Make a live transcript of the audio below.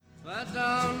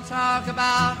talk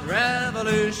about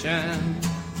revolution.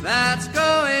 That's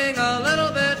going a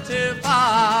little bit too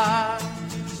far.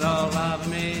 So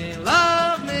love me,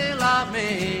 love me, love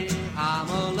me. I'm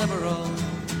a liberal.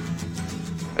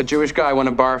 A Jewish guy won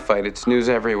a bar fight. It's news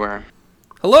everywhere.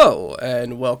 Hello,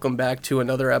 and welcome back to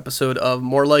another episode of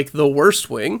More Like the Worst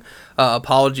Wing.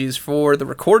 Apologies for the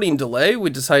recording delay. We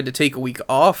decided to take a week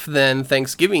off, then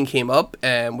Thanksgiving came up,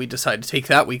 and we decided to take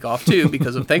that week off too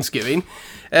because of Thanksgiving.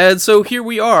 And so here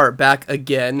we are, back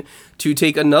again to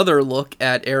take another look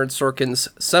at Aaron Sorkin's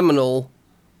seminal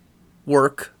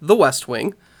work, The West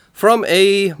Wing, from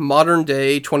a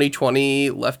modern-day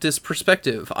 2020 leftist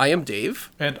perspective. I am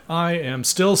Dave. And I am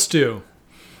still Stu.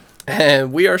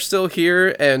 And we are still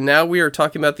here, and now we are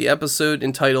talking about the episode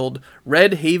entitled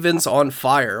Red Haven's on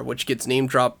Fire, which gets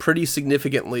name-dropped pretty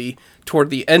significantly toward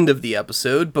the end of the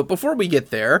episode. But before we get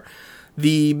there,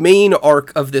 the main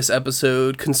arc of this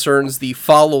episode concerns the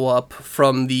follow-up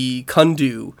from the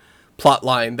Kundu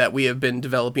plotline that we have been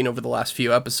developing over the last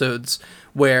few episodes,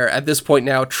 where at this point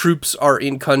now troops are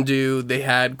in Kundu. They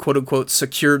had quote-unquote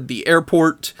secured the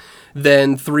airport.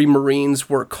 Then 3 Marines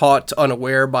were caught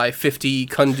unaware by 50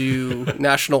 Kundu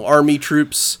National Army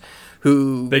troops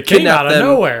who They came out of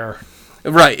nowhere.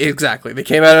 Right, exactly. They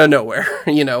came out of nowhere.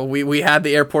 You know, we had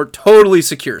the airport totally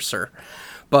secure, sir.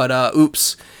 But,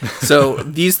 oops. So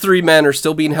these 3 men are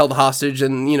still being held hostage,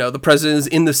 and, you know, the president is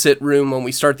in the sit room when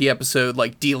we start the episode,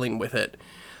 like, dealing with it.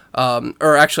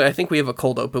 Or actually, I think we have a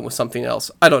cold open with something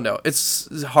else. I don't know.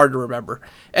 It's hard to remember.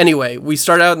 Anyway, we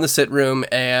start out in the sit room,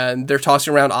 and they're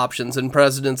tossing around options, and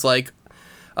president's like,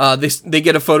 they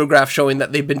get a photograph showing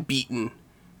that they've been beaten,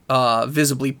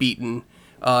 visibly beaten,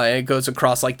 and it goes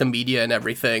across, like, the media and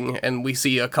everything, and we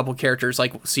see a couple characters,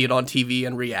 like, see it on TV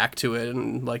and react to it,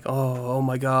 and like, oh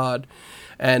my god.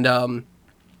 And,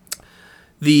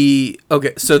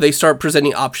 so they start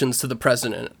presenting options to the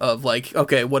president of like,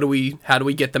 okay, how do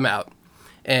we get them out?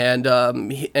 And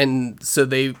so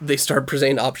they start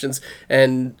presenting options,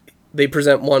 and they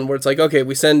present one where it's like, okay,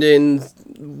 we send in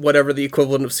whatever the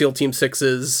equivalent of SEAL Team 6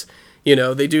 is, you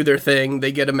know, they do their thing,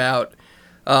 they get them out.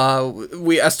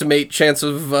 We estimate chance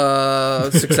of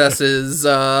success is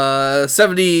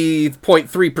 70.3%,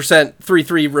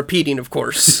 3-3 repeating, of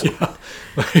course. Yeah.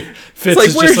 It's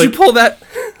like, where'd you pull that?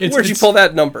 Where'd you pull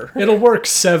that number? It'll work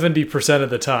 70%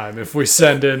 of the time if we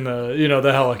send in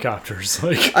the helicopters.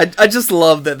 Like, I just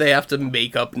love that they have to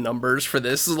make up numbers for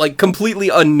this like completely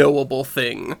unknowable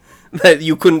thing that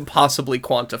you couldn't possibly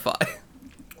quantify.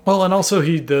 Well, and also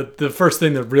the first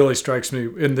thing that really strikes me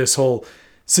in this whole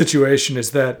situation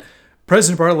is that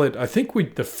President Bartlet, I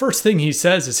think the first thing he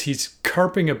says is he's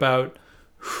carping about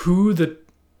who the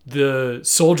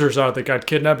soldiers are that got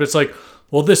kidnapped. It's like,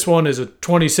 well, this one is a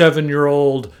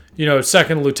 27-year-old,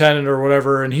 second lieutenant or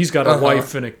whatever, and he's got a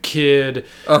wife and a kid,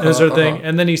 and this sort of thing.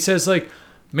 And then he says, like,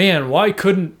 man, why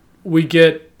couldn't we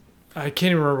get, I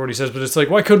can't even remember what he says, but it's like,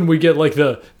 why couldn't we get, like,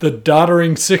 the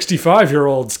doddering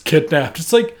 65-year-olds kidnapped?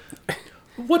 It's like,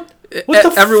 what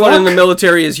the Everyone fuck? in the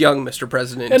military is young, Mr.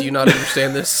 President. Do you not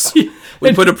understand this?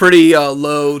 We put a pretty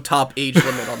low top age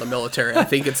limit on the military. I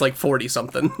think it's like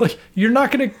 40-something. Like, you're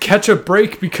not going to catch a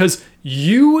break because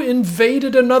you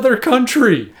invaded another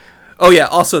country. Oh, yeah.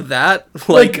 Also that,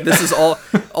 this is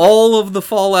all of the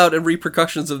fallout and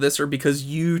repercussions of this are because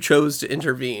you chose to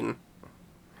intervene.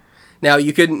 Now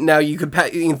you could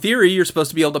pat, in theory, you're supposed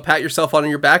to be able to pat yourself on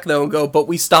your back, though, and go, but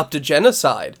we stopped a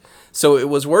genocide, so it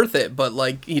was worth it. But,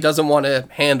 like, he doesn't want to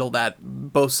handle that,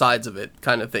 both sides of it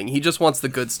kind of thing. He just wants the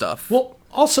good stuff. Well,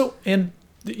 also, and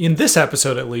in this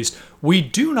episode, at least, we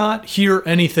do not hear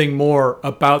anything more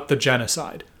about the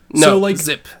genocide. No, so, like,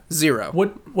 zero.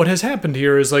 What has happened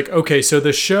here is, like, okay, so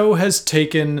the show has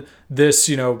taken this,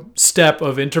 step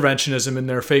of interventionism in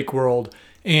their fake world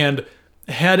and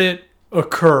had it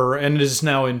occur, and it is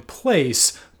now in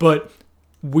place, but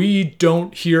we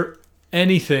don't hear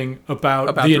anything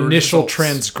about the initial results.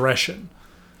 Transgression.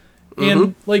 Mm-hmm.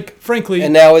 And, like, frankly,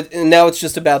 and now it's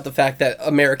just about the fact that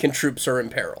American troops are in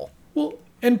peril. Well,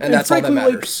 and that's frankly, all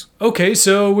that matters. Like, okay,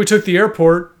 so we took the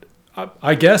airport.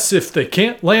 I guess if they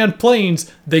can't land planes,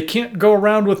 they can't go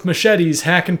around with machetes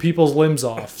hacking people's limbs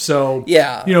off. So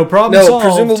yeah, problem solved.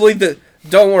 Presumably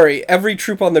don't worry, every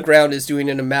troop on the ground is doing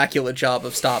an immaculate job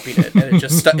of stopping it, and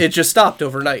it just stopped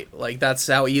overnight. Like, that's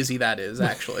how easy that is,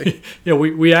 actually. Yeah,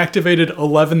 we activated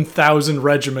 11,000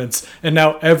 regiments, and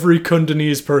now every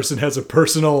Kundalese person has a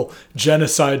personal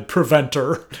genocide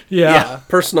preventer. Yeah,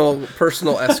 personal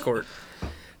escort.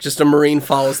 Just a Marine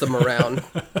follows them around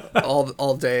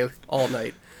all day, all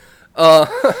night.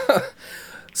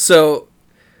 So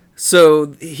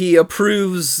So he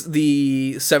approves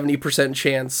the 70%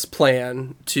 chance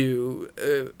plan to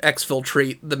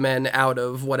exfiltrate the men out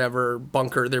of whatever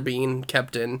bunker they're being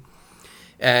kept in.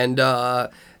 And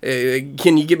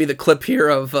can you give me the clip here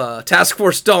of Task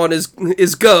Force Dawn is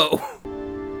go?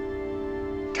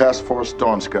 Task Force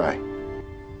Dawn Sky.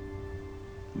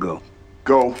 Go.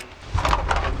 Go.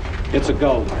 It's a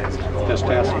go. This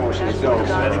task force is a go.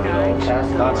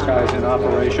 Dawn Sky's in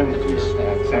operation.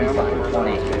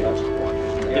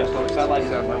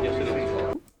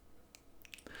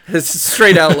 It's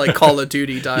straight out like Call of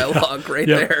Duty dialogue right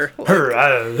there.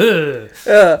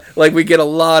 Like we get a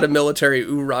lot of military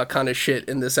oorah kind of shit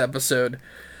in this episode.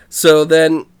 So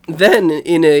then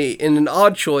in an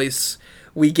odd choice,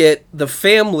 we get the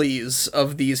families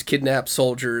of these kidnapped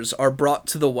soldiers are brought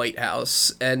to the White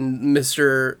House, and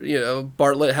Mr.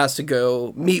 Bartlet has to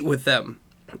go meet with them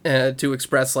to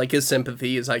express like his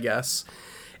sympathies, I guess.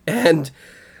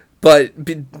 But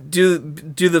due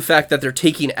the fact that they're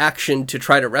taking action to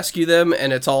try to rescue them,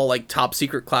 and it's all like top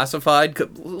secret classified.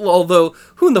 Although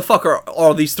who in the fuck are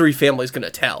all these three families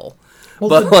gonna tell?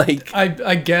 Well, but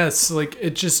I guess like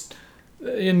it just.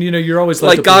 And you're always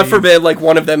like God forbid, like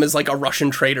one of them is like a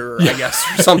Russian traitor, I guess,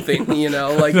 or something.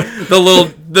 Like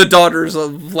the daughters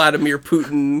of Vladimir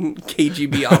Putin,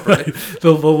 KGB operative.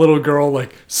 the little girl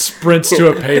like sprints to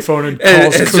a payphone and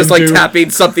calls. It's just like tapping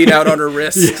something out on her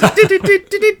wrist.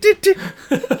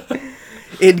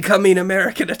 Incoming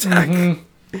American attack.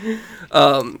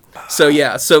 Mm-hmm.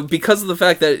 So because of the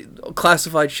fact that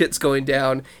classified shit's going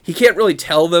down, he can't really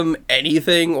tell them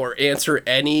anything or answer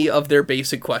any of their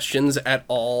basic questions at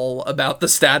all about the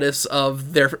status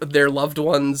of their loved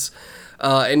ones,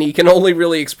 and he can only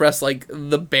really express like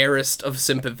the barest of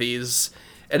sympathies.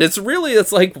 And it's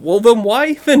like, well, then why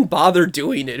even bother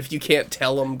doing it if you can't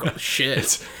tell them shit?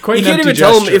 It's quite you can't even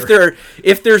tell them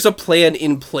if there's a plan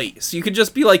in place. You could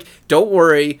just be like, don't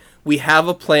worry. We have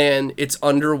a plan. It's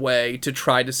underway to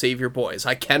try to save your boys.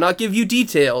 I cannot give you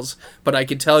details, but I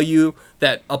can tell you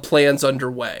that a plan's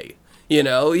underway.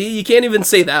 You can't even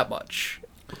say that much.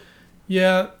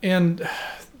 Yeah, and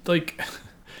like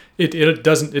it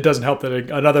doesn't help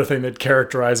that another thing that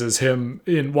characterizes him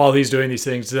while he's doing these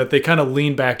things is that they kind of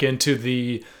lean back into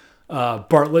the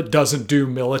Bartlet doesn't do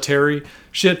military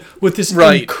shit with this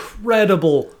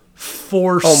incredible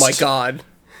forced. Oh my god.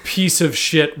 Piece of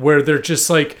shit where they're just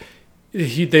like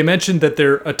they mentioned that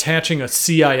they're attaching a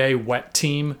CIA wet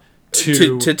team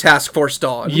to Task Force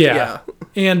Dawn. Yeah.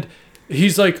 And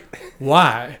he's like,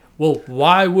 why? Well,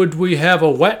 why would we have a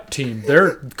wet team?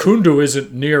 Kundu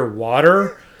isn't near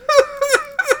water.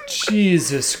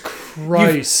 Jesus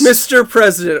Christ. Mr.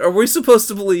 President, are we supposed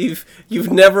to believe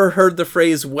you've never heard the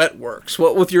phrase wet works?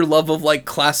 What with your love of like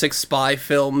classic spy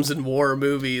films and war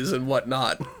movies and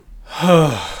whatnot?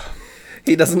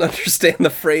 He doesn't understand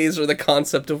the phrase or the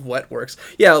concept of wet works.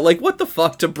 Yeah, like, what the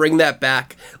fuck to bring that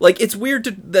back? Like, it's weird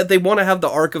that they want to have the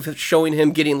arc of showing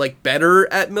him getting, like, better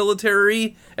at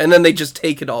military, and then they just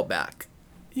take it all back.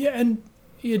 Yeah, and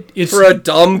it's... For a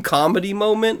dumb comedy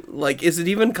moment? Like, is it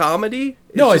even comedy?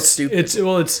 It's stupid.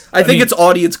 I think it's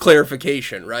audience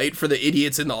clarification, right? For the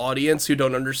idiots in the audience who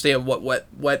don't understand what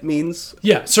wet means.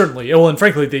 Yeah, certainly. Well, and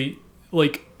frankly,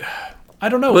 I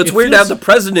don't know. Well, it's weird to have the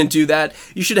president do that.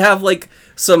 You should have, like,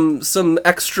 some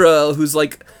extra who's,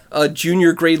 like, a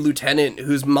junior grade lieutenant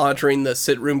who's monitoring the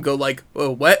sit room go, like,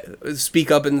 oh, wet? Speak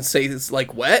up and say it's,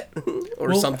 like, wet?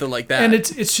 Or something like that. And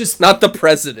it's just... Not the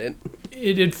president.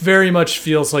 It very much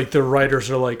feels like the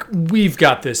writers are like, we've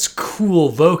got this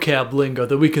cool vocab lingo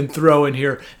that we can throw in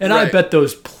here, and I bet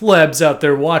those plebs out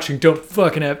there watching don't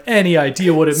fucking have any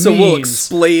idea what it means. So we'll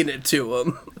explain it to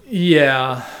them.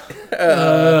 Yeah.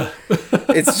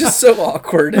 It's just so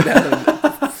awkward and out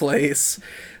of place.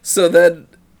 So the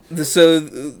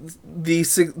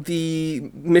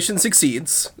mission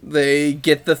succeeds. They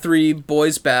get the three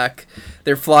boys back.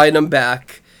 They're flying them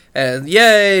back. And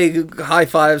yay, high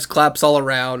fives, claps all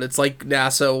around. It's like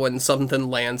NASA when something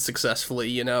lands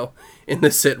successfully, in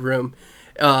the sit room.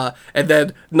 And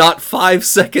then not 5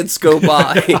 seconds go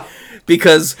by.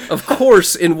 Because, of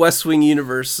course, in West Wing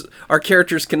universe, our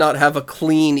characters cannot have a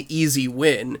clean, easy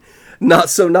win. Not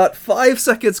 5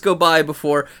 seconds go by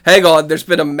before, hang on, there's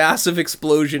been a massive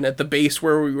explosion at the base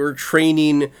where we were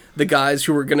training the guys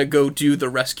who were going to go do the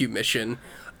rescue mission.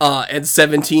 And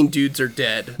 17 dudes are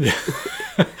dead.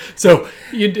 So,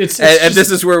 and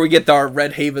this is where we get our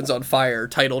Red Haven's on fire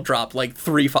title drop like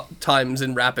 3 times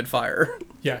in rapid fire.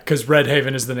 Yeah, because Red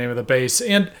Haven is the name of the base.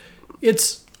 And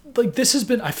it's... like this has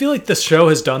been, I feel like the show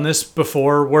has done this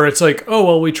before where it's like, oh,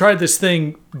 well, we tried this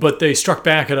thing, but they struck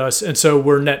back at us. And so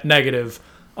we're net negative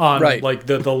on like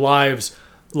the lives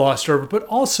lost over. But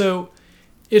also,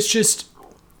 it's just,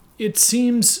 it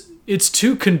seems it's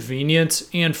too convenient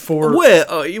and for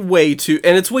way too,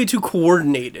 and it's way too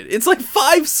coordinated. It's like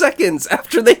 5 seconds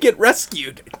after they get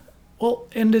rescued. Well,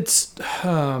 and it's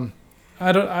what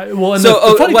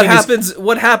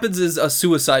happens is a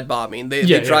suicide bombing.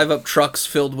 They drive up trucks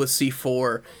filled with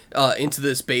C4 into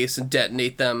this base and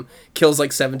detonate them. Kills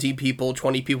like 17 people,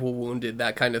 20 people wounded,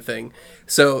 that kind of thing.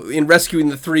 So in rescuing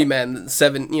the 3 men,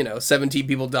 17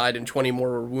 people died and 20 more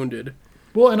were wounded.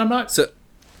 Well, and I'm not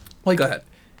go ahead.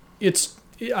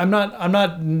 I'm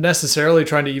not necessarily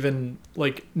trying to even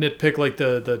like nitpick like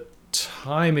the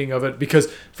timing of it, because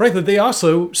frankly they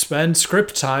also spend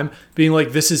script time being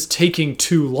like, this is taking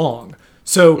too long.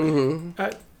 So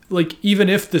like, even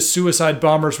if the suicide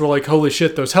bombers were like, holy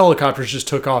shit, those helicopters just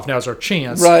took off, now's our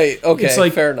chance. Right, okay, it's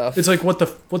like, fair enough. It's like, what the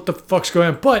fuck's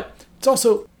going on? But it's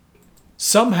also,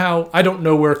 somehow, I don't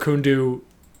know where Kundu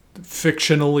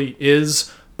fictionally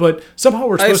is, but somehow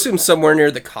we're supposed I assume somewhere near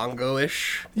the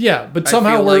Congo-ish. Yeah, but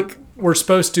somehow we're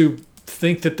supposed to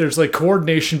think that there's like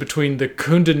coordination between the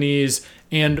Kundanese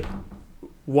and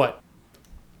what?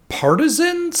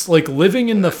 Partisans? Like living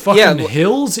in the fucking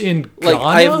hills in Ghana?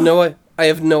 Like, I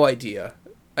have no idea.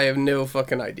 I have no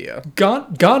fucking idea.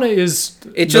 Ghana is...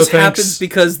 It just happens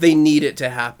because they need it to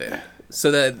happen.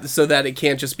 So that it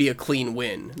can't just be a clean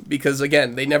win. Because,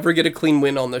 again, they never get a clean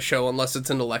win on the show unless it's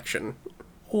an election.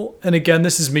 Well, and again,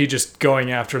 this is me just going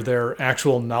after their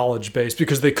actual knowledge base,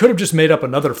 because they could have just made up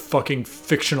another fucking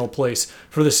fictional place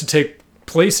for this to take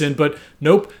place in, but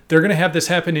nope, they're going to have this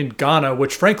happen in Ghana,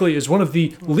 which frankly is one of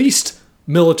the least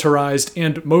militarized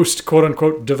and most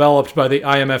quote-unquote developed by the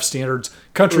IMF standards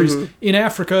countries in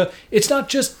Africa. It's not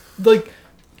just like...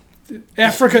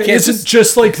 Africa isn't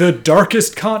just like the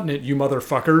darkest continent, you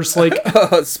motherfuckers. Like,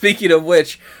 speaking of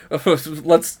which,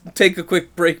 let's take a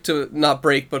quick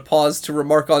pause to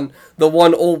remark on the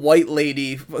one old white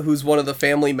lady who's one of the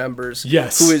family members.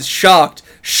 Yes. Who is shocked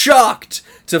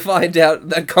to find out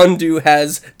that Kundu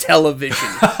has television.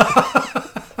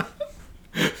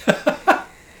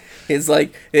 It's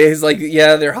like,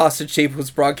 yeah, their hostage tape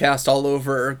was broadcast all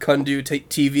over Kundu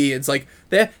TV. It's like,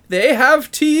 they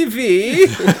have TV.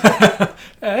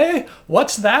 Hey,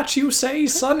 what's that you say,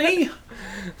 Sonny?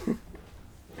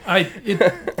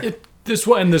 This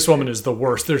woman is the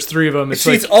worst. There's 3 of them.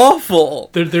 She's awful.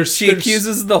 She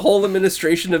accuses the whole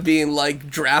administration of being like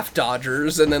draft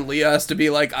dodgers, and then Leah has to be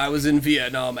like, I was in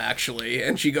Vietnam actually,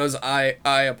 and she goes, I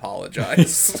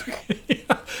apologize.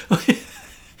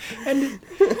 And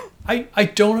I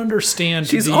don't understand.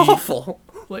 She's awful,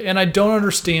 and I don't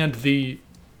understand the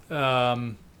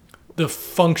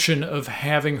function of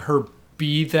having her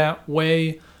be that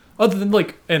way. Other than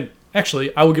like, and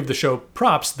actually, I will give the show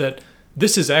props that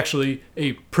this is actually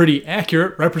a pretty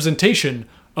accurate representation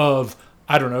of,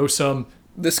 I don't know,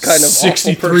 this kind of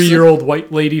 63-year-old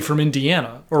white lady from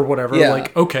Indiana or whatever. Yeah.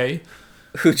 Like, okay.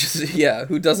 Who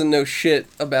doesn't know shit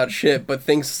about shit, but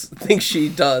thinks she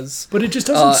does. But it just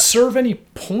doesn't serve any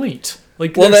point.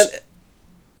 Like,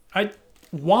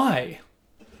 why?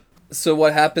 So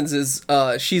what happens is,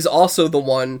 she's also the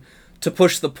one to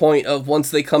push the point of, once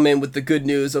they come in with the good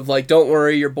news of like, don't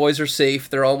worry, your boys are safe.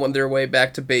 They're on their way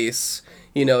back to base.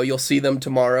 You'll see them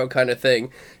tomorrow, kind of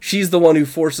thing. She's the one who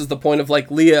forces the point of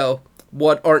like, Leo,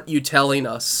 what aren't you telling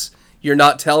us? You're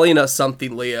not telling us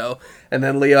something, Leo. And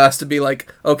then Leo has to be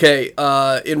like, okay,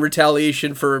 in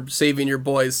retaliation for saving your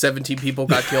boys, 17 people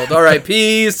got killed. All right,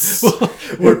 peace.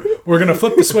 We're going to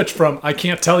flip the switch from, I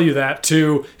can't tell you that,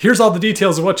 to, here's all the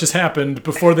details of what just happened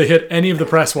before they hit any of the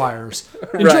press wires.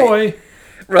 Enjoy.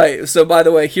 Right. So, by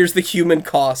the way, here's the human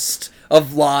cost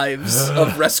of lives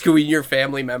of rescuing your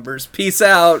family members. Peace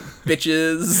out,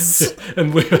 bitches.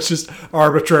 And Leo's just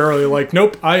arbitrarily like,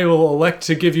 nope, I will elect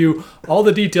to give you all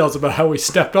the details about how we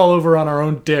stepped all over on our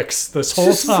own dicks this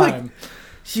whole time. Like,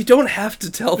 you don't have to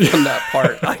tell them that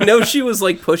part. I know she was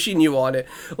like pushing you on it.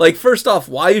 Like, first off,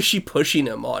 why is she pushing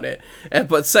him on it?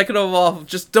 But second of all,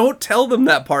 just don't tell them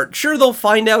that part. Sure, they'll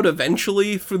find out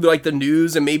eventually through like the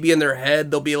news, and maybe in their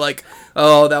head they'll be like,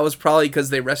 oh, that was probably because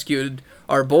they rescued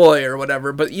our boy or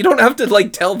whatever, but you don't have to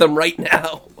like tell them right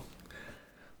now.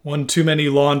 One too many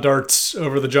lawn darts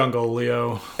over the jungle,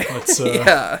 Leo. Let's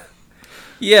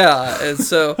yeah, and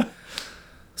so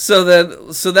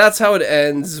that's how it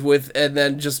ends with, and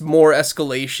then just more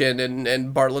escalation,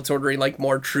 and Bartlet's ordering like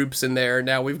more troops in there.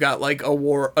 Now we've got like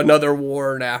another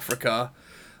war in Africa,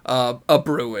 a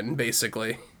brewing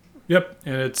basically. Yep,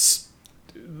 and it's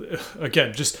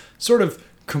again just sort of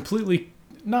completely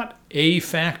not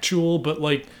afactual, but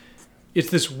like it's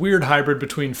this weird hybrid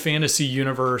between fantasy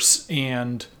universe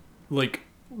and like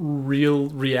real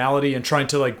reality and trying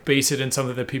to like base it in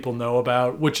something that people know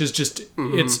about, which is just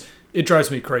it drives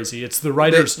me crazy. It's the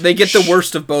writers. They get the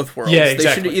worst of both worlds. Yeah, They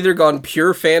should have either gone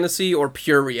pure fantasy or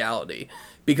pure reality,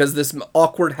 because this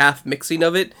awkward half mixing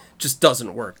of it just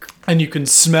doesn't work. And you can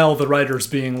smell the writers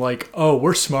being like, "Oh,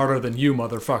 we're smarter than you,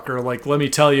 motherfucker. Like, let me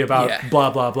tell you about blah,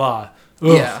 blah, blah."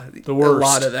 Ugh, yeah, the worst. A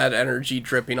lot of that energy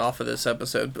dripping off of this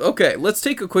episode. Okay, let's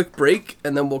take a quick break,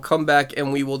 and then we'll come back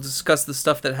and we will discuss the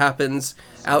stuff that happens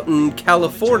out in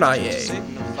California.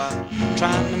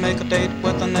 Trying to make a date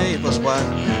with a neighbor's wife.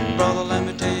 Brother, let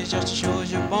me tell you, just as sure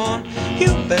as you're born, you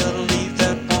better leave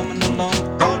that woman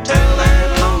alone. Go tell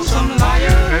that lonesome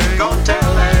liar. Go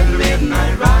tell that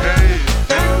midnight rider.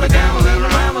 Tell the gambling,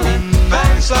 rambling,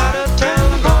 backslider. Tell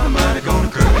the God Almighty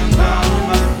gonna cut him down. You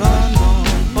might run on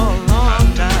for a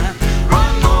long time.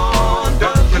 Run on,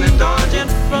 ducking and dodging.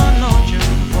 Run on you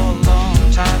for a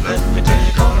long time. Let me tell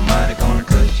you, God Almighty gonna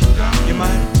cut you down. You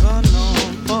might run on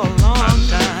for a long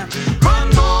time.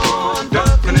 Run on,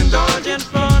 ducking and dodging.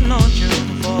 Run on you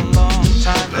for a long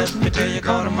time. Let me tell you,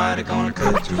 God Almighty gonna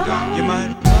cut you down. You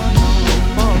might run on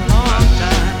for a long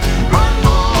time. Run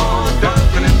on,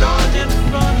 ducking and dodging.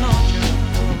 Run on you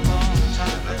for a long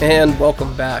time. And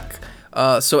welcome back.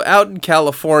 So out in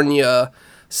California,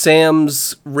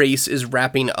 Sam's race is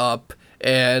wrapping up,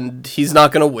 and he's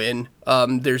not going to win.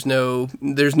 There's no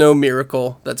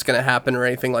miracle that's going to happen or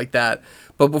anything like that.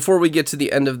 But before we get to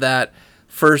the end of that,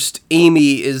 first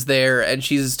Amy is there, and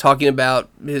she's talking about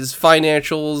his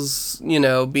financials,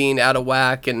 being out of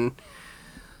whack and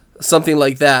something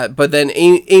like that. But then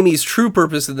Amy's true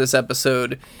purpose in this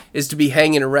episode is to be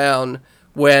hanging around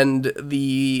when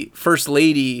the first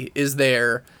lady is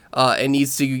there and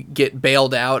needs to get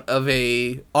bailed out of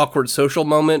a awkward social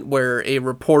moment where a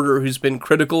reporter who's been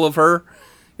critical of her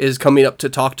is coming up to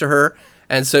talk to her.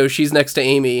 And so she's next to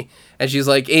Amy, and she's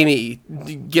like, "Amy,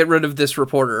 get rid of this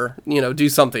reporter, do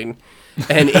something."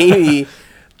 And Amy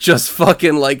just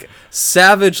fucking like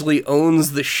savagely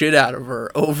owns the shit out of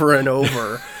her over and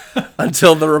over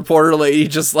until the reporter lady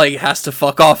just like has to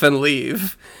fuck off and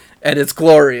leave. And it's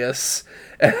glorious.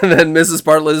 And then Mrs.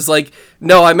 Bartlet is like,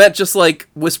 "No, I meant just like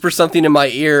whisper something in my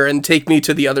ear and take me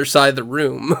to the other side of the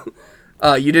room.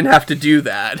 You didn't have to do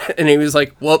that." And he was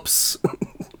like, "Whoops.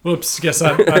 Whoops, guess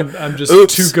I'm just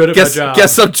Oops, too good at my job.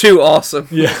 Guess I'm too awesome."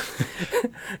 Yeah.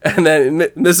 And then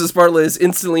Mrs. Bartlet is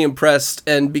instantly impressed,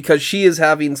 and because she is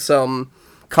having some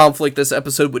conflict this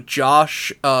episode with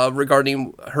Josh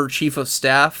regarding her chief of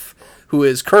staff, who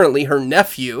is currently her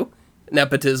nephew.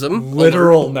 Nepotism.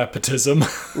 Literal nepotism.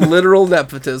 Literal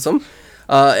nepotism.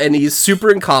 And he's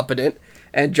super incompetent.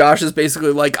 And Josh is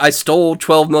basically like, "I stole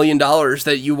 $12 million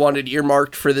that you wanted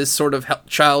earmarked for this sort of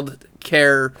childhood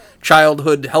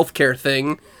healthcare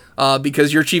thing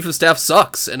because your chief of staff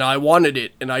sucks and I wanted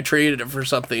it and I traded it for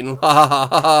something." Ha ha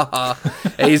ha ha ha.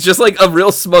 And he's just like a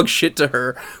real smug shit to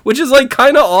her, which is like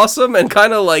kind of awesome and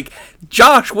kind of like,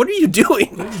 "Josh, what are you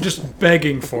doing?" You're just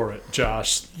begging for it,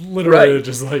 Josh. Literally, Right.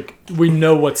 Just like, we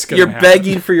know what's going to happen. You're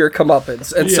begging for your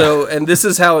comeuppance. And and this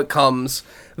is how it comes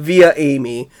via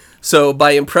Amy. So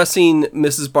by impressing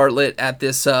Mrs. Bartlett at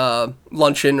this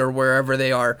luncheon or wherever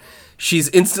they are, she's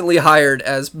instantly hired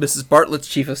as Mrs. Bartlett's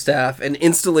chief of staff and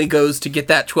instantly goes to get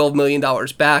that $12 million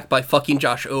back by fucking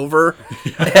Josh over.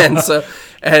 Yeah.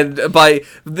 And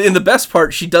in the best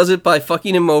part, she does it by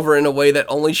fucking him over in a way that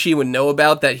only she would know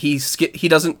about, that he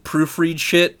doesn't proofread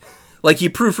shit. Like, he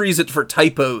proofreads it for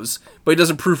typos, but he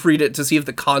doesn't proofread it to see if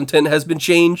the content has been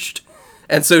changed.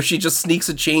 And so she just sneaks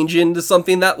a change into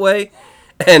something that way.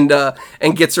 And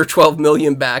gets her $12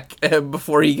 million back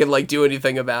before he can like do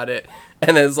anything about it,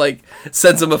 and then like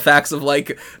sends him a fax of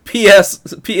like, "P.S.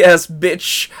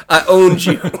 bitch, I owned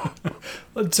you."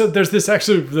 So there's this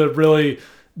actually the really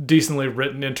decently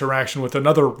written interaction with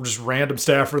another just random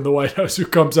staffer in the White House who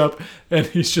comes up and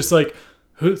he's just like,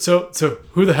 "Who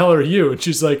the hell are you?" And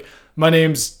she's like, "My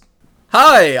name's."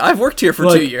 "Hi, I've worked here for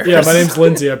 2 years." "Yeah, my name's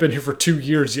Lindsay. I've been here for 2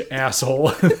 years, you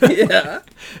asshole." Yeah.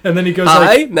 And then he goes "Hi,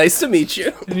 like, nice to meet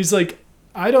you." And he's like,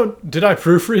 did I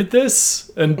proofread this?"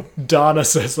 And Donna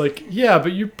says like, "Yeah,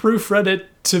 but you proofread it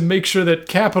to make sure that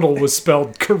capital was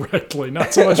spelled correctly,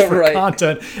 not so much for Right.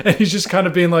 content." And he's just kind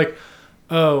of being like,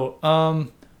 and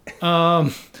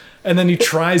then he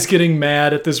tries getting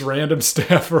mad at this random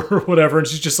staffer or whatever. And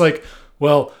she's just like,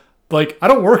 "Well, like, I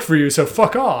don't work for you, so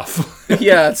fuck off."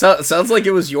 Yeah, it sounds like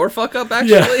it was your fuck up,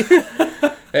 actually.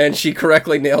 Yeah. And she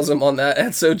correctly nails him on that.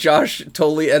 And so Josh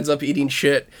totally ends up eating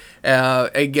shit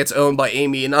and gets owned by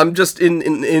Amy. And I'm just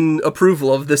in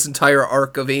approval of this entire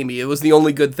arc of Amy. It was the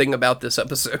only good thing about this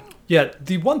episode. Yeah,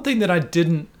 the one thing that I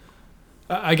didn't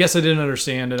I guess I didn't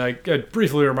understand, and I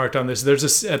briefly remarked on this. There's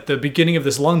this at the beginning of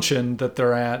this luncheon that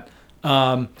they're at.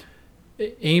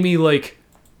 Amy like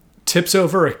tips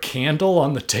over a candle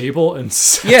on the table and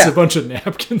sets a bunch of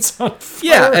napkins on fire.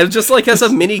 Yeah, and just like has a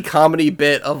mini comedy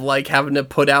bit of like having to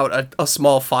put out a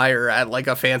small fire at like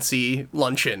a fancy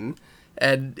luncheon.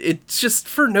 And it's just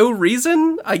for no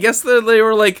reason. I guess they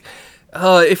were like,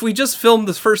 if we just filmed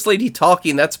this first lady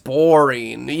talking, that's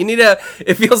boring.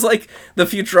 It feels like the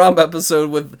Futurama episode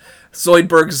with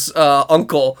Zoidberg's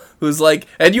uncle, who's like,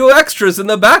 and you extras in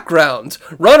the background,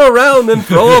 run around and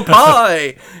throw a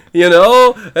pie,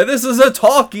 and this is a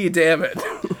talkie, damn it.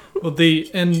 Well,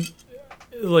 to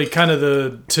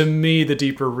me, the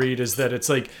deeper read is that it's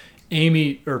like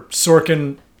Amy, or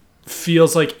Sorkin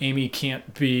feels like Amy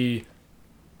can't be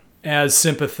as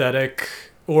sympathetic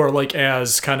or like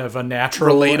as kind of a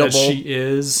natural relatable as she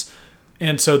is,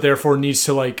 and so therefore needs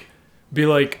to like be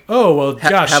like, oh well,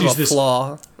 gosh, she's this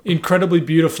flaw. Incredibly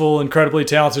beautiful, incredibly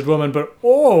talented woman, but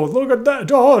oh, look at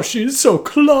that, oh, she's so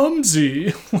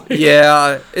clumsy.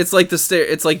 Yeah, it's like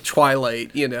it's like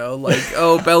Twilight, like,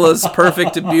 oh, Bella's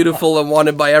perfect and beautiful and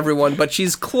wanted by everyone, but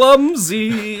she's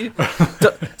clumsy.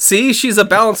 See, she's a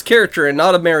balanced character and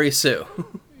not a Mary Sue.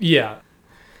 Yeah.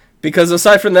 Because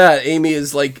aside from that, Amy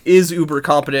is uber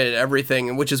competent at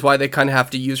everything, which is why they kind of have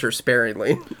to use her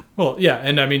sparingly. Well, yeah,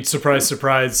 and I mean, surprise,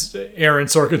 surprise, Aaron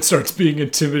Sorkin starts being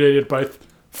intimidated by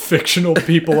fictional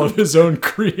people of his own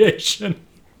creation.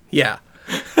 Yeah.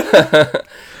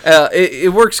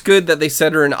 It works good that they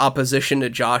set her in opposition to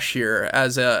Josh here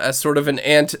as sort of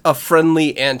a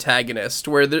friendly antagonist,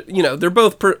 where they're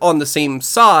both on the same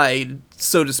side,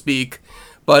 so to speak,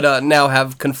 but now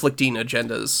have conflicting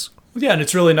agendas. Yeah, and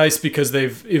it's really nice because they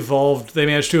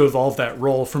managed to evolve that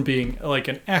role from being like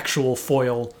an actual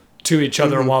foil to each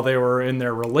other while they were in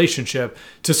their relationship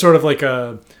to sort of like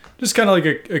a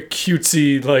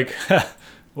cutesy, like,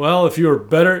 well, if you were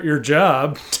better at your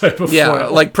job type of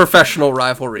foil. Like professional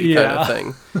rivalry kind of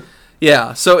thing.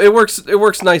 Yeah, so it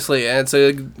works nicely, and it's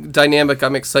a dynamic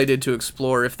I'm excited to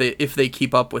explore if they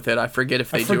keep up with it. I forget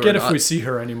if they do or not. I forget if we see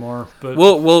her anymore, but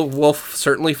we'll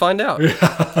certainly find out.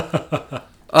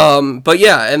 But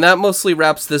yeah, and that mostly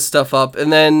wraps this stuff up.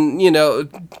 And then,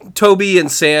 Toby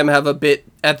and Sam have a bit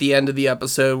at the end of the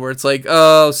episode where it's like,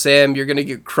 oh, Sam, you're going to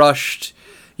get crushed,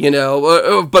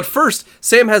 But first,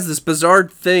 Sam has this bizarre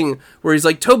thing where he's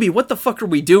like, Toby, what the fuck are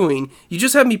we doing? You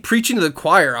just had me preaching to the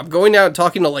choir. I'm going out and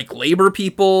talking to, like, labor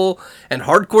people and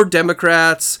hardcore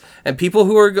Democrats and people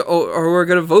who are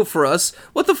going to vote for us.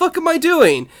 What the fuck am I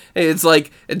doing? And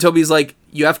Toby's like,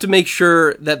 you have to make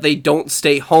sure that they don't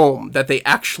stay home, that they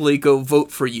actually go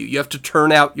vote for you. You have to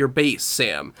turn out your base,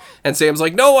 Sam. And Sam's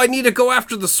like, no, I need to go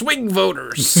after the swing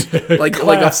voters. like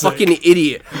a fucking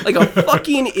idiot. Like a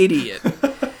fucking idiot.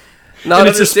 Not and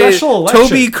it's a special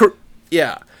election.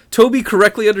 Toby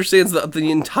correctly understands that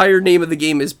the entire name of the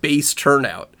game is base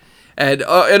turnout. And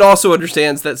also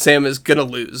understands that Sam is going to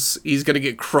lose. He's going to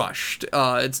get crushed.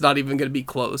 It's not even going to be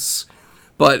close.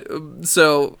 But,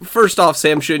 so, first off,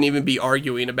 Sam shouldn't even be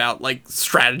arguing about, like,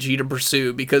 strategy to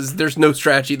pursue, because there's no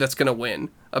strategy that's going to win,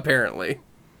 apparently.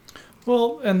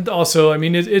 Well, and also, I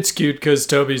mean, it's cute, because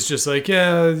Toby's just like,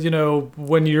 yeah,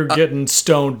 when you're getting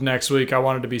stoned next week, I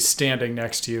wanted to be standing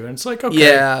next to you. And it's like, okay,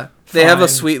 yeah, they fine. have a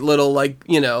sweet little, like,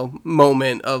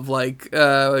 moment of, like,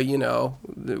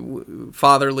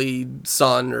 fatherly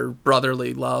son or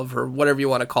brotherly love, or whatever you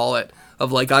want to call it,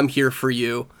 of, like, I'm here for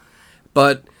you.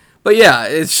 But yeah,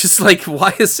 it's just like,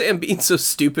 why is Sam being so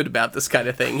stupid about this kind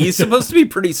of thing? He's supposed to be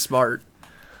pretty smart.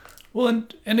 Well,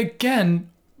 and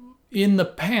again, in the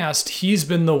past, he's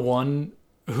been the one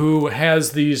who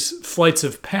has these flights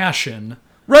of passion.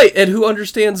 Right, and who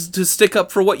understands to stick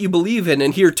up for what you believe in.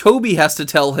 And here, Toby has to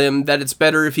tell him that it's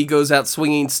better if he goes out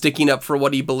swinging, sticking up for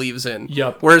what he believes in.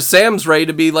 Yep. Whereas Sam's ready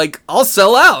to be like, I'll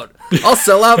sell out. I'll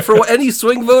sell out for any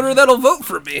swing voter that'll vote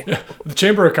for me. The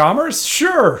Chamber of Commerce?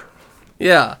 Sure.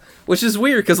 Yeah. Which is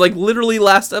weird, because, like, literally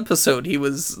last episode, he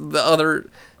was the other...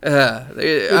 I don't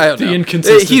know. The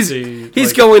inconsistency.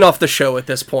 He's going off the show at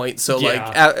this point, so, like,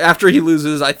 after he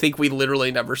loses, I think we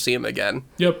literally never see him again.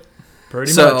 Yep,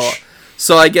 pretty much.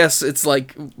 So I guess it's,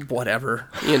 like, whatever,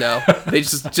 They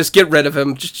just get rid of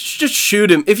him. Just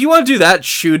shoot him. If you want to do that,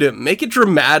 shoot him. Make it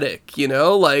dramatic,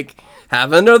 Like,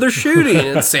 have another shooting,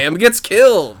 and Sam gets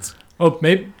killed. Well,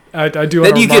 maybe... I do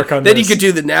want to remark on this. Then you could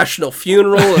do the national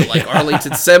funeral at, like,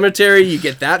 Arlington Cemetery. You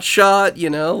get that shot,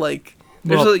 like...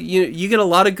 you get a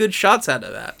lot of good shots out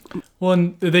of that. Well,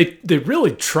 and they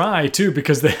really try, too,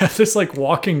 because they have this, like,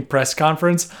 walking press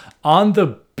conference on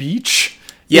the beach.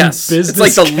 Yes, it's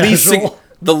like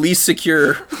the least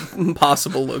secure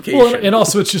possible location. Well, and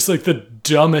also it's just, like, the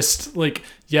dumbest, like,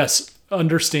 yes,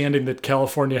 understanding that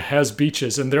California has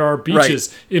beaches and there are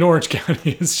beaches in Orange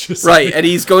County is just right. And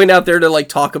he's going out there to like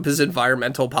talk up his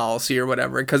environmental policy or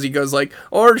whatever, because he goes like,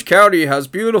 Orange County has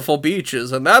beautiful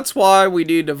beaches and that's why we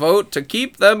need to vote to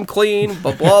keep them clean,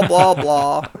 blah, blah, blah,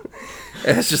 blah.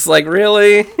 And it's just like,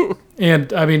 really?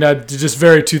 And I mean, just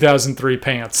very 2003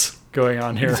 pants going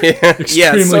on here.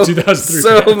 Extremely so, 2003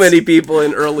 so pants. many people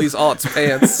in early aughts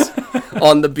pants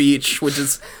on the beach, which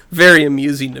is very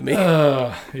amusing to me.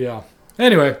 Yeah.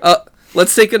 Anyway.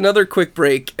 Let's take another quick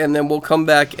break, and then we'll come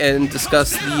back and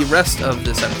discuss the rest of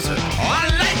this episode.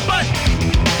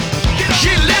 She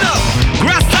lit up,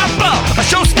 grasshopper, a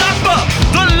showstopper,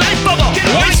 the life of a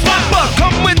waste popper.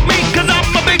 Come with me, cause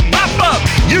I'm a big popper.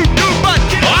 You do, but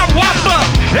I whopper.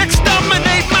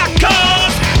 Exterminate my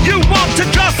cause. You want to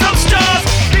draw some stars?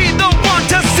 Be the one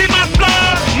to see my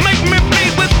flaws. Make me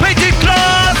bleed with painted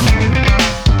claws.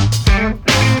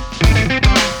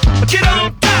 Get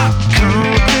on top.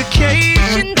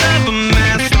 Complications of a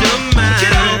mastermind.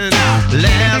 Get on top.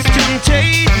 Last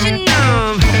temptation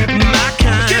of my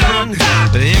kind. Get on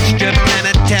top.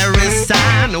 Extraplanetary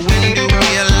sign. When do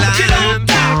we align? Get on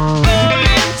top. All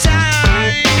in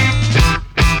time.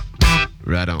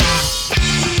 Right on.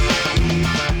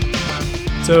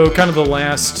 So kind of the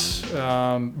last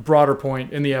broader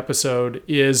point in the episode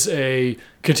is a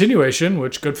continuation,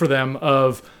 which good for them,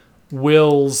 of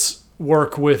Will's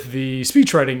work with the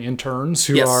speechwriting interns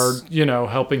who are,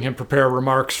 helping him prepare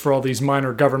remarks for all these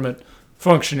minor government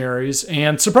functionaries.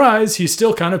 And surprise, he's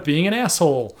still kind of being an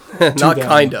asshole. Not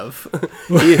kind of.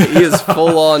 he is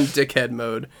full on dickhead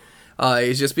mode.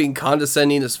 He's just being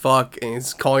condescending as fuck, and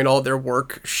he's calling all their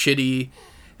work shitty.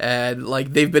 And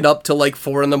like they've been up till like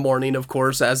 4 a.m, of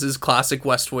course, as is classic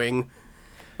West Wing.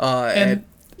 And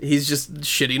he's just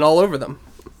shitting all over them.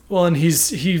 Well, and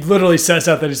he literally says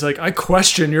that he's like, I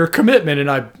question your commitment, and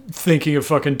I'm thinking of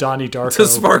fucking Donnie Darko. To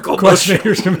Sparkle questioning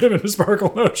your commitment to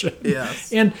Sparkle Motion.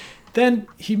 Yes. And then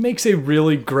he makes a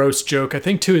really gross joke, I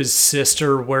think to his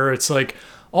sister, where it's like,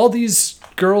 all these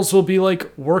girls will be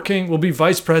like will be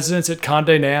vice presidents at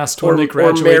Condé Nast when they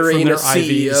graduate from their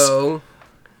Ivies. CEO.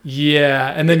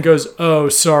 Yeah, and then goes, oh,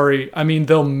 sorry, I mean,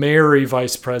 they'll marry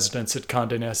vice presidents at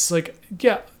Condé Nast. It's like,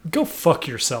 yeah, go fuck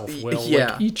yourself, Will.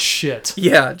 Yeah. Like, eat shit.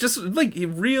 Yeah, just, like,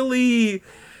 really...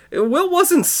 Will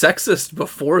wasn't sexist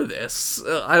before this.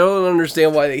 I don't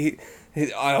understand why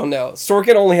I don't know.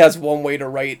 Sorkin only has one way to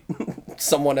write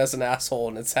someone as an asshole,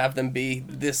 and it's have them be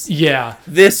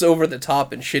this over the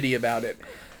top and shitty about it.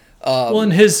 Well,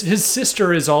 and his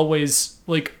sister is always,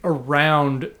 like,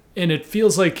 around, and it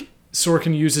feels like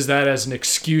Sorkin uses that as an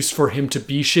excuse for him to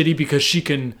be shitty because she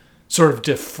can sort of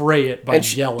defray it by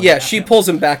yelling. Yeah, she pulls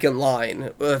him back in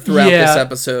line throughout this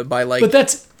episode by like. But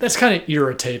that's kind of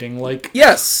irritating. Like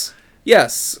yes.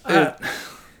 You're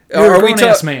a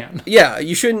grown-ass man. Yeah,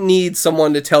 you shouldn't need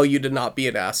someone to tell you to not be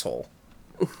an asshole.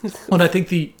 And I think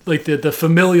the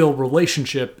familial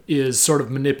relationship is sort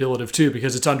of manipulative too,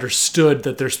 because it's understood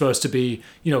that they're supposed to be,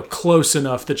 close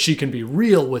enough that she can be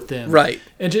real with them. Right.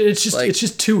 And it's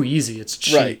just too easy. It's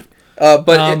cheap.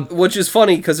 Right. Which is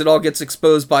funny because it all gets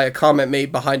exposed by a comment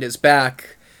made behind his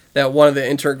back that one of the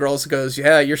intern girls goes,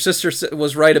 yeah, your sister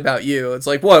was right about you. It's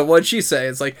like, what'd she say?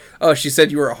 It's like, oh, she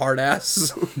said you were a hard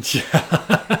ass.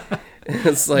 Yeah.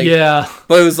 It's like, yeah,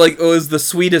 but it was the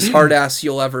sweetest hard ass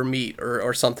you'll ever meet,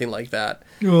 or something like that.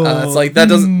 It's like that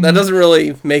doesn't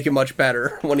really make it much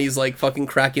better when he's like fucking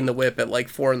cracking the whip at like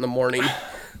 4 a.m.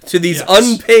 to these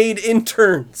unpaid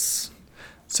interns.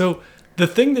 So the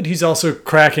thing that he's also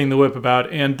cracking the whip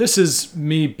about, and this is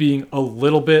me being a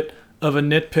little bit of a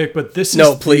nitpick, but this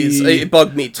is please, it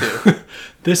bugged me too.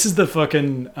 This is the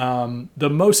fucking the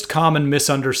most common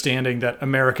misunderstanding that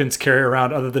Americans carry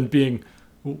around, other than being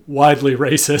widely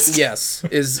racist. Yes,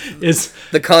 is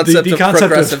the concept of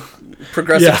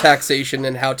progressive taxation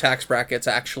and how tax brackets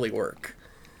actually work.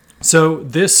 So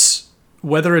this,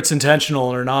 whether it's intentional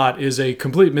or not, is a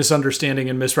complete misunderstanding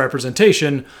and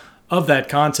misrepresentation of that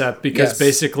concept, because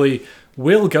basically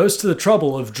Will goes to the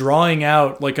trouble of drawing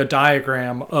out like a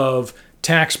diagram of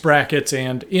tax brackets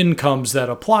and incomes that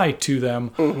apply to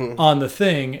them on the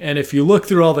thing, and if you look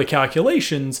through all the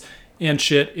calculations and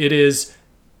shit, it is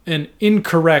an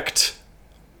incorrect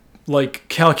like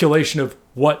calculation of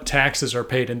what taxes are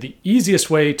paid. And the easiest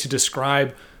way to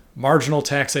describe marginal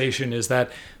taxation is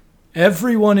that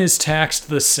everyone is taxed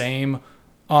the same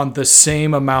on the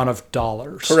same amount of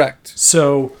dollars. Correct.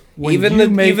 So when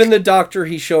even the doctor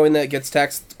he's showing that gets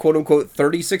taxed quote unquote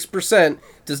 36%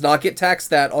 does not get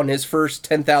taxed that on his first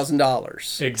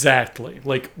 $10,000. Exactly.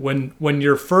 Like when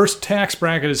your first tax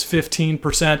bracket is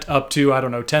 15% up to, I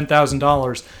don't know,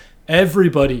 $10,000,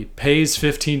 everybody pays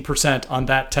 15% on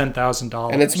that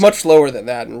 $10,000. And it's much lower than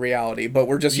that in reality, but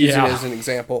we're just using it as an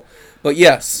example. But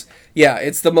yes, yeah,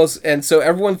 it's the most, and so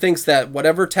everyone thinks that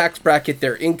whatever tax bracket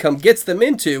their income gets them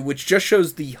into, which just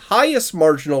shows the highest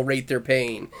marginal rate they're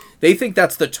paying, they think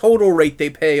that's the total rate they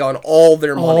pay on all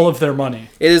their money. All of their money.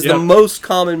 It is the most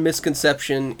common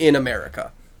misconception in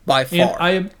America, by far.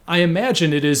 And I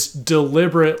imagine it is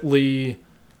deliberately,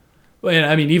 and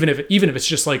I mean, even if it's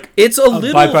just like, it's a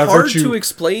little by hard virtue, to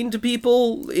explain to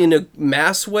people in a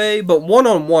mass way, but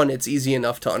one-on-one it's easy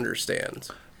enough to understand.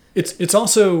 It's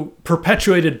also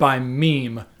perpetuated by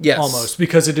meme, almost,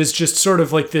 because it is just sort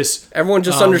of like this. Everyone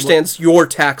just understands your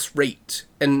tax rate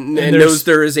and knows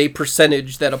there is a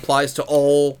percentage that applies to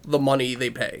all the money they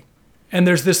pay. And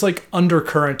there's this like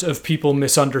undercurrent of people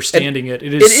misunderstanding it.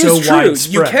 It is so true.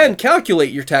 Widespread. You can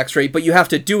calculate your tax rate, but you have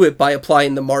to do it by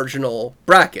applying the marginal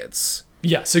brackets.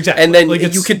 Yes, exactly. And then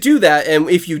you could do that, and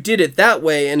if you did it that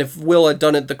way, and if Will had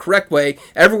done it the correct way,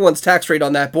 everyone's tax rate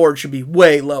on that board should be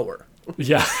way lower.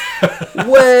 Yeah.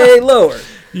 Way lower.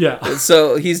 Yeah.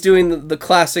 So he's doing the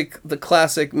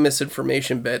classic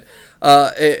misinformation bit.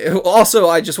 Also,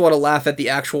 I just want to laugh at the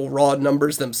actual raw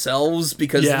numbers themselves,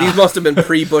 because these must have been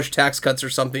pre-Bush tax cuts or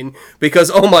something. Because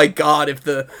oh my God,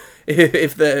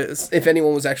 if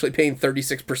anyone was actually paying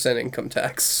 36% income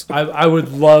tax, I would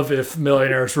love if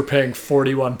millionaires were paying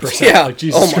 41%. Yeah. Like,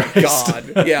 Jesus my Christ.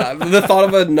 God. Yeah. The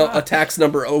thought of a tax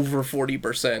number over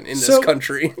 40% in this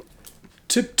country.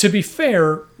 To be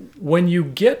fair, when you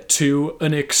get to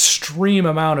an extreme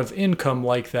amount of income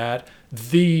like that,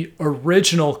 the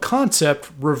original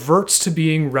concept reverts to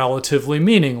being relatively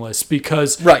meaningless,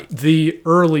 because the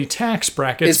early tax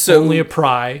brackets only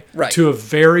apply to a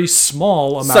very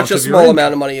small amount of your income. Such a small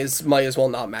amount of money might as well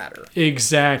not matter.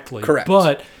 Exactly. Correct.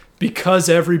 But because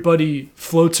everybody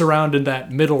floats around in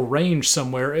that middle range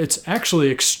somewhere, it's actually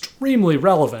extremely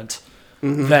relevant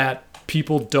that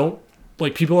people don't,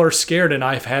 like, people are scared, and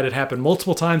I've had it happen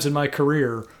multiple times in my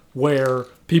career where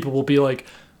people will be like,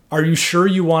 are you sure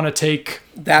you want to take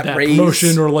that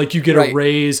promotion, or like you get a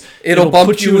raise? It'll bump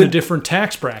put you in a different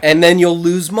tax bracket. And then you'll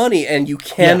lose money, and you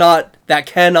cannot, that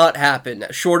cannot happen,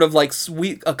 short of like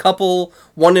a couple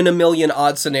 1 in a million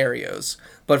odd scenarios.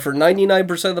 But for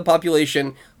 99% of the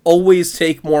population, always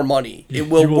take more money. It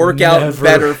will work out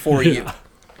better for you.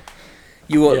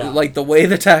 You will, like, the way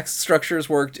the tax structures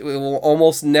worked, it will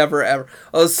almost never ever.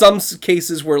 Some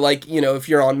cases where, like, you know, if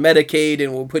you're on Medicaid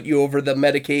and we'll put you over the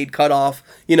Medicaid cutoff,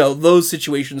 you know, those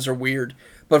situations are weird.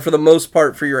 But for the most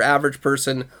part, for your average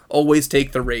person, always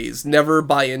take the raise. Never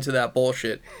buy into that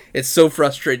bullshit. It's so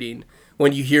frustrating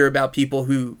when you hear about people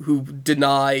who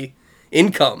deny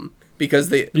income because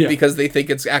they think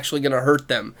it's actually going to hurt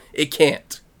them. It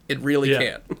can't. It really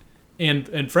can't.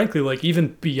 And frankly, like,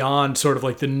 even beyond sort of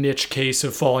like the niche case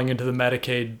of falling into the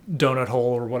Medicaid donut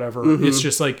hole or whatever, it's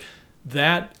just like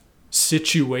that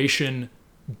situation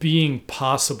being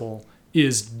possible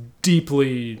is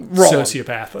deeply wrong.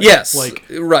 Sociopathic. Yes,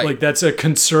 like that's a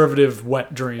conservative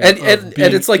wet dream. And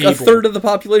it's like a third of the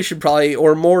population probably,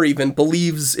 or more even,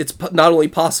 believes it's not only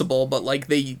possible, but like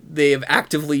they have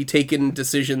actively taken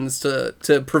decisions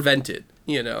to prevent it,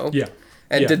 you know? Yeah.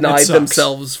 And denied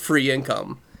themselves free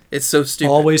income. It's so stupid.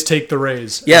 Always take the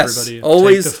raise. Yes, everybody.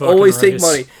 always take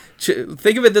money.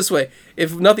 Think of it this way: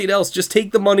 if nothing else, just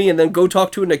take the money and then go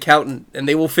talk to an accountant, and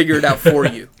they will figure it out for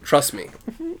you. Trust me.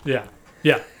 Yeah.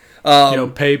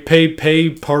 Pay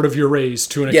part of your raise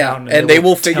to an accountant. And they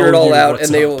will figure it all out,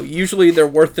 and they're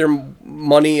worth their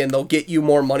money, and they'll get you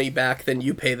more money back than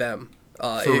you pay them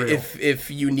if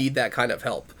you need that kind of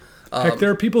help. Heck,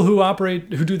 there are people who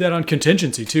do that on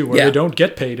contingency too, where they don't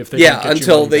get paid if they don't get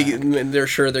until you money back. they're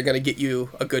sure they're going to get you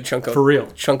a good chunk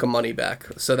of money back.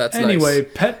 So that's nice.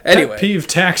 Pet peeve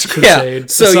tax Yeah. crusade.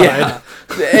 So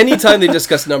anytime they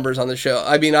discuss numbers on the show,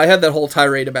 I mean, I had that whole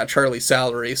tirade about Charlie's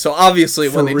salary. So obviously,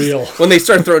 when they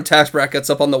start throwing tax brackets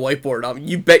up on the whiteboard,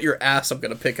 you bet your ass I'm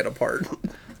going to pick it apart.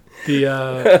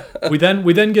 We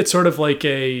then get sort of like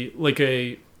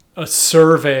a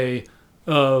survey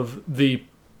of the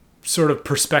sort of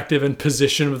perspective and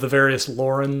position of the various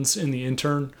Laurens in the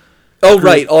intern. Oh, group.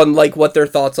 Right, on like what their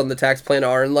thoughts on the tax plan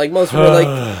are, and like most people are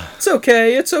like, it's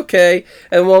okay,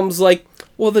 and one was like,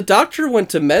 well, the doctor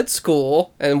went to med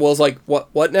school, and Will's like,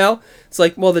 what now? It's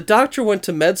like, well, the doctor went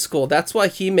to med school, that's why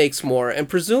he makes more, and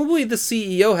presumably the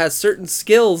CEO has certain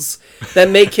skills that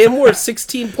make him worth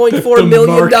 $16.4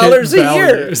 million a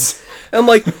year. I'm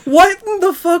like, what in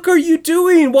the fuck are you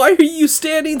doing? Why are you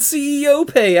standing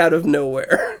CEO pay out of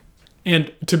nowhere?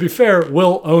 And to be fair,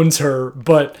 Will owns her,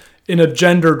 but in a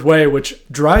gendered way, which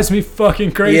drives me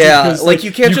fucking crazy. Yeah, like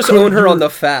you can't just own her on the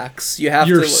facts.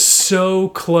 You're so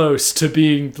close to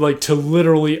being like to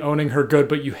literally owning her good,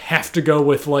 but you have to go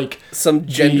with like some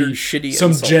gendered shitty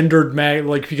some insult. Gendered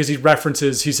like because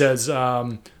he says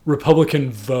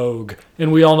Republican Vogue,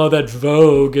 and we all know that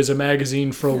Vogue is a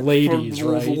magazine for ladies,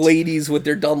 right? Ladies with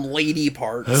their dumb lady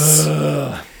parts.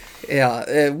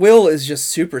 Yeah, Will is just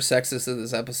super sexist in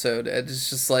this episode. It's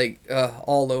just like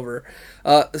all over.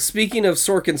 Speaking of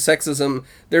Sorkin sexism,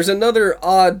 there's another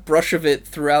odd brush of it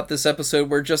throughout this episode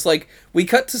where just like we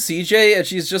cut to CJ and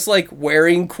she's just like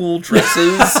wearing cool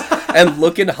dresses and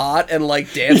looking hot and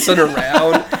like dancing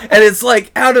around, and it's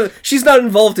like she's not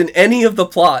involved in any of the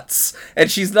plots,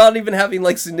 and she's not even having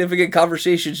like significant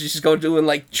conversations. She's just going doing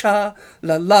like cha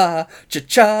la la cha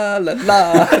cha la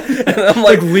la, and I'm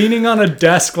like leaning on a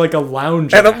desk like a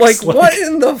lounge. And I'm like, what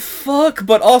in the fuck?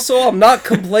 But also, I'm not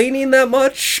complaining that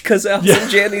much because Allison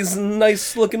Janney's a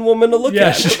nice looking woman to look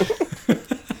at.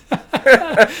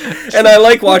 And I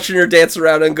like watching her dance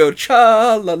around and go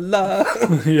cha la la.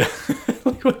 Yeah,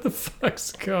 like what the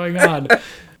fuck's going on?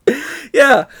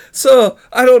 Yeah, so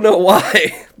I don't know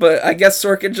why, but I guess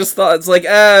Sorkin just thought it's like,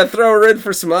 throw her in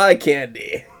for some eye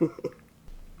candy.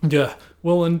 Yeah,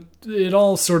 well, and it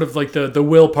all sort of like the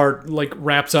Will part like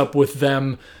wraps up with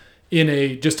them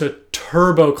in just a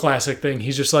turbo classic thing.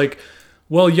 He's just like,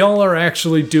 well, y'all are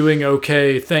actually doing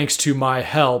okay thanks to my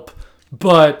help,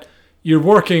 but you're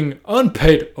working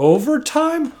unpaid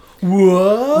overtime?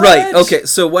 What? Right, okay,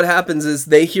 so what happens is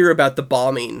they hear about the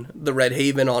bombing, the Red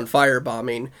Haven on fire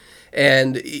bombing,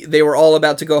 and they were all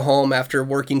about to go home after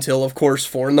working till, of course,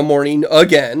 4 a.m.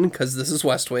 again, because this is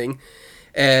West Wing,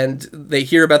 and they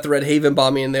hear about the Red Haven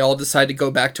bombing, and they all decide to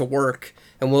go back to work,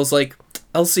 and Will's like,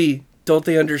 Elsie, don't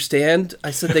they understand?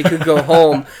 I said they could go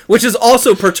home, which is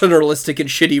also paternalistic and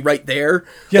shitty right there.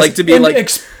 Yes, like to be like...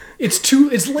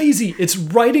 It's lazy. It's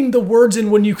writing the words in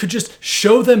when you could just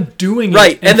show them doing it.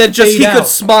 Right, and then just he out. could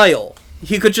smile.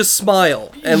 He could just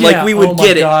smile, and like we would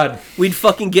get it. We'd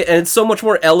fucking get, and it's so much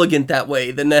more elegant that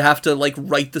way than to have to like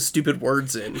write the stupid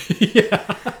words in.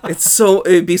 Yeah,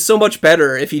 it'd be so much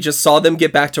better if he just saw them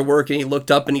get back to work and he looked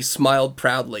up and he smiled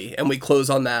proudly, and we close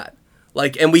on that.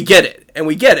 Like, and we get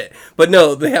it. But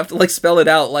no, they have to like spell it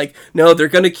out. Like, no, they're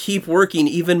gonna keep working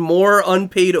even more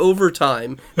unpaid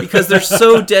overtime because they're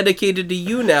so dedicated to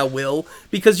you now, Will.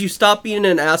 Because you stopped being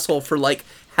an asshole for like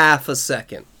half a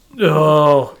second.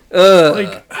 Oh,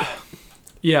 like,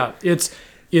 yeah, it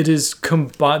is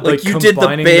combined. Like you did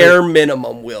the bare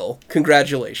minimum, Will.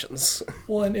 Congratulations.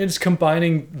 Well, and it's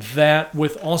combining that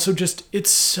with also just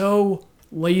it's so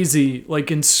lazy, like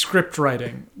in script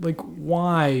writing. Like,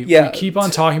 why? Yeah, we keep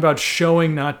on talking about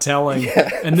showing, not telling,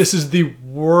 and this is the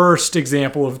worst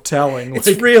example of telling. It's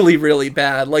really, really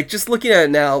bad. Like, just looking at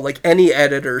it now, like any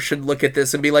editor should look at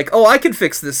this and be like, "Oh, I can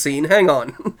fix this scene. Hang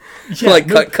on." Yeah, like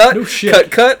cut.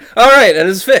 All right, and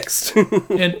it's fixed.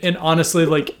 and honestly,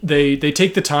 like they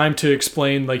take the time to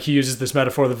explain. Like he uses this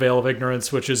metaphor, the veil of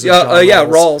ignorance, which is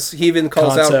Rawls. He even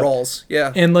calls out Rawls.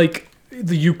 Yeah, and like.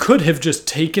 You could have just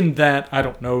taken that, I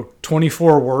don't know,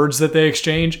 24 words that they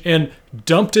exchange and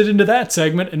dumped it into that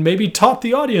segment and maybe taught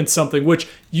the audience something, which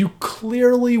you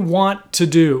clearly want to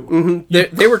do.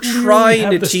 Mm-hmm. They were trying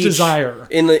to teach desire.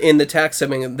 in the tax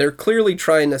segment. They're clearly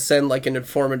trying to send like an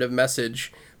informative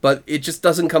message, but it just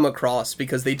doesn't come across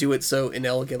because they do it so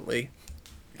inelegantly.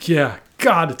 Yeah,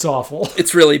 God, it's awful.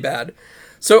 It's really bad.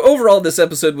 So overall, this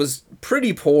episode was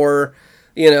pretty poor.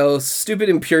 You know, stupid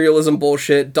imperialism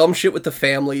bullshit, dumb shit with the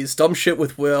families, dumb shit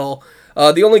with Will.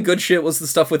 The only good shit was the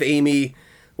stuff with Amy,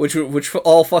 which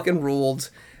all fucking ruled.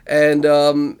 And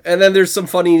then there's some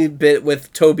funny bit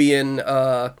with Toby and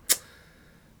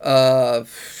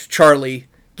Charlie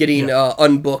getting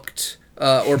unbooked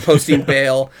or posting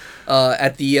bail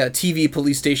at the TV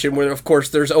police station, where of course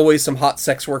there's always some hot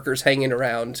sex workers hanging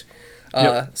around.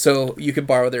 So you could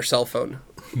borrow their cell phone.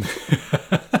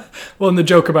 Well, and the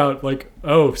joke about, like,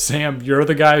 oh, Sam, you're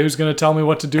the guy who's going to tell me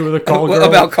what to do with a call girl.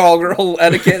 About call girl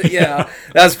etiquette? Yeah,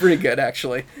 that's pretty good,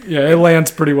 actually. Yeah, it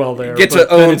lands pretty well there. Get to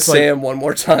own Sam one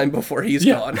more time before he's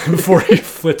gone. Before he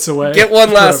flits away. Get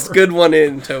one last good one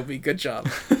in, Toby. Good job.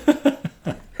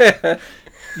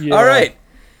 All right.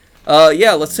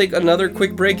 Let's take another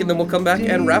quick break, and then we'll come back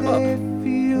and wrap up.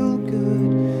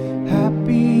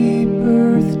 Happy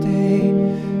birthday,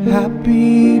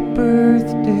 happy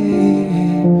birthday.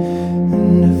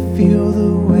 And I feel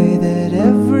the way that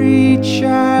every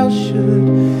child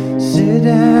should sit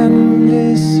and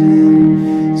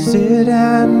listen, sit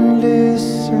and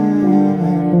listen.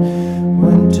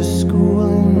 Went to school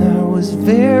and I was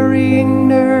very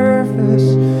nervous.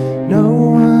 No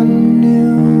one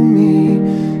knew me,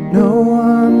 no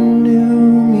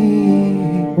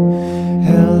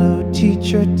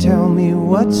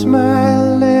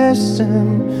smile,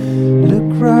 listen,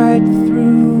 look right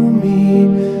through me,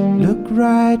 look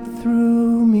right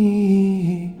through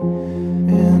me,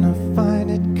 and I find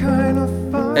it kind of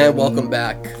funny. And welcome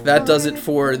back. That does it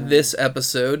for this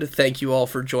episode. Thank you all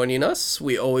for joining us.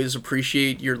 We always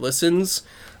appreciate your listens.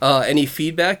 Any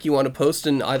feedback you want to post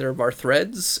in either of our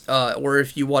threads, or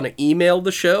if you want to email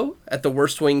the show at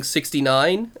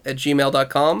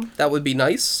theworstwing69@gmail.com, that would be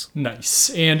nice. Nice.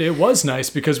 And it was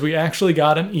nice because we actually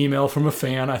got an email from a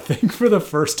fan, I think, for the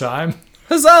first time.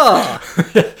 Huzzah!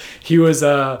 He was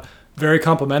very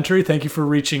complimentary. Thank you for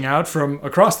reaching out from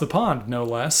across the pond, no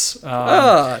less.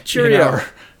 Cheerio.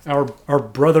 Our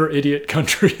brother idiot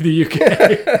country, the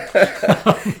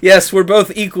UK. Yes, we're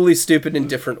both equally stupid in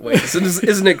different ways.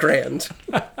 Isn't it grand?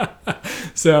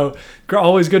 So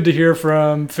always good to hear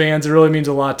from fans. It really means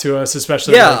a lot to us,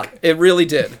 especially it really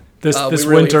did. This really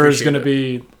winter is going to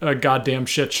appreciate be a goddamn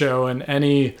shit show, and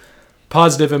any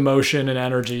positive emotion and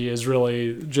energy is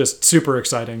really just super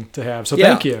exciting to have. So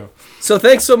thank you. So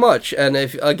thanks so much. And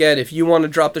if you want to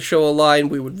drop the show a line,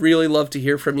 we would really love to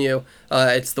hear from you.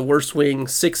 It's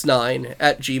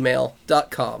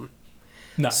theworstwing69@gmail.com.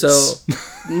 Nice. So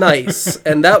nice.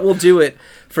 And that will do it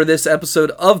for this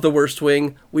episode of The Worst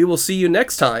Wing. We will see you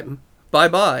next time.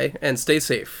 Bye-bye, and stay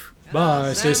safe.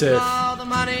 Bye. Stay safe. All the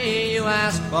money you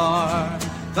ask for,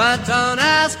 but don't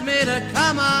ask me to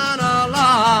come on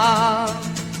along.